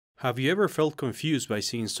Have you ever felt confused by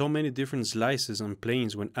seeing so many different slices and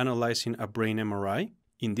planes when analyzing a brain MRI?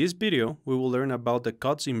 In this video, we will learn about the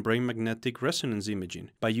cuts in brain magnetic resonance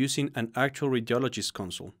imaging by using an actual radiologist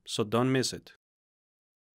console, so don't miss it.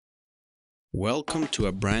 Welcome to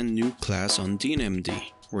a brand new class on DNMD,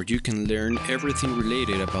 where you can learn everything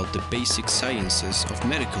related about the basic sciences of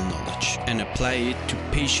medical knowledge and apply it to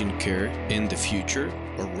patient care in the future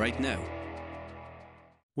or right now.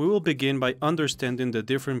 We will begin by understanding the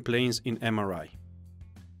different planes in MRI.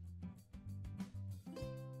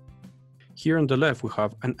 Here on the left we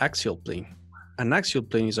have an axial plane. An axial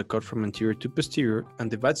plane is a cut from anterior to posterior and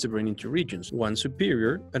divides the brain into regions, one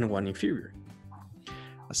superior and one inferior.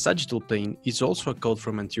 A sagittal plane is also a cut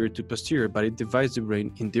from anterior to posterior, but it divides the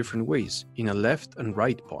brain in different ways, in a left and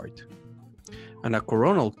right part. And a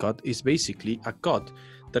coronal cut is basically a cut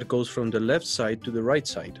that goes from the left side to the right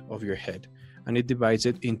side of your head, and it divides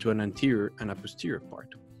it into an anterior and a posterior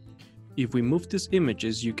part. If we move these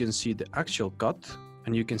images, you can see the axial cut,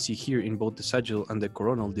 and you can see here in both the sagittal and the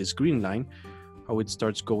coronal this green line, how it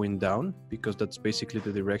starts going down, because that's basically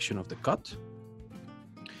the direction of the cut.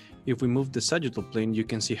 If we move the sagittal plane, you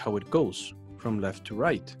can see how it goes from left to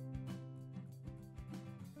right,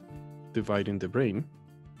 dividing the brain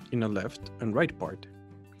in a left and right part.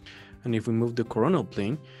 And if we move the coronal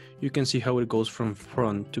plane, you can see how it goes from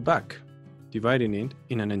front to back, dividing it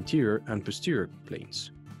in an anterior and posterior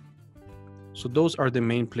planes. So those are the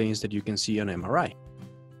main planes that you can see on MRI.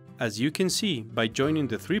 As you can see, by joining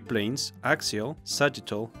the three planes, axial,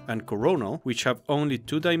 sagittal, and coronal, which have only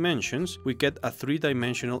 2 dimensions, we get a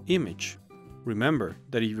 3-dimensional image. Remember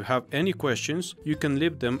that if you have any questions, you can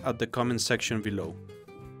leave them at the comment section below.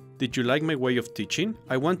 Did you like my way of teaching?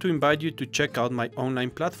 I want to invite you to check out my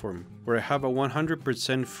online platform, where I have a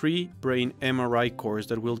 100% free brain MRI course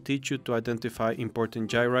that will teach you to identify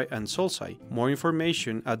important gyri and sulci. More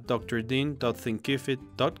information at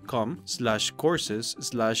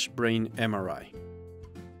drdean.thinkific.com/courses/brain-MRI.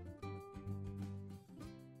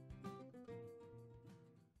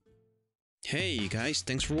 Hey guys,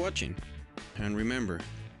 thanks for watching. And remember,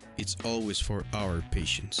 it's always for our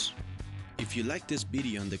patients. If you like this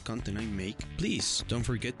video and the content I make, please don't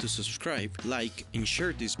forget to subscribe, like, and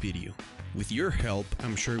share this video. With your help,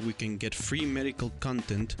 I'm sure we can get free medical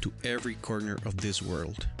content to every corner of this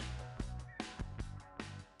world.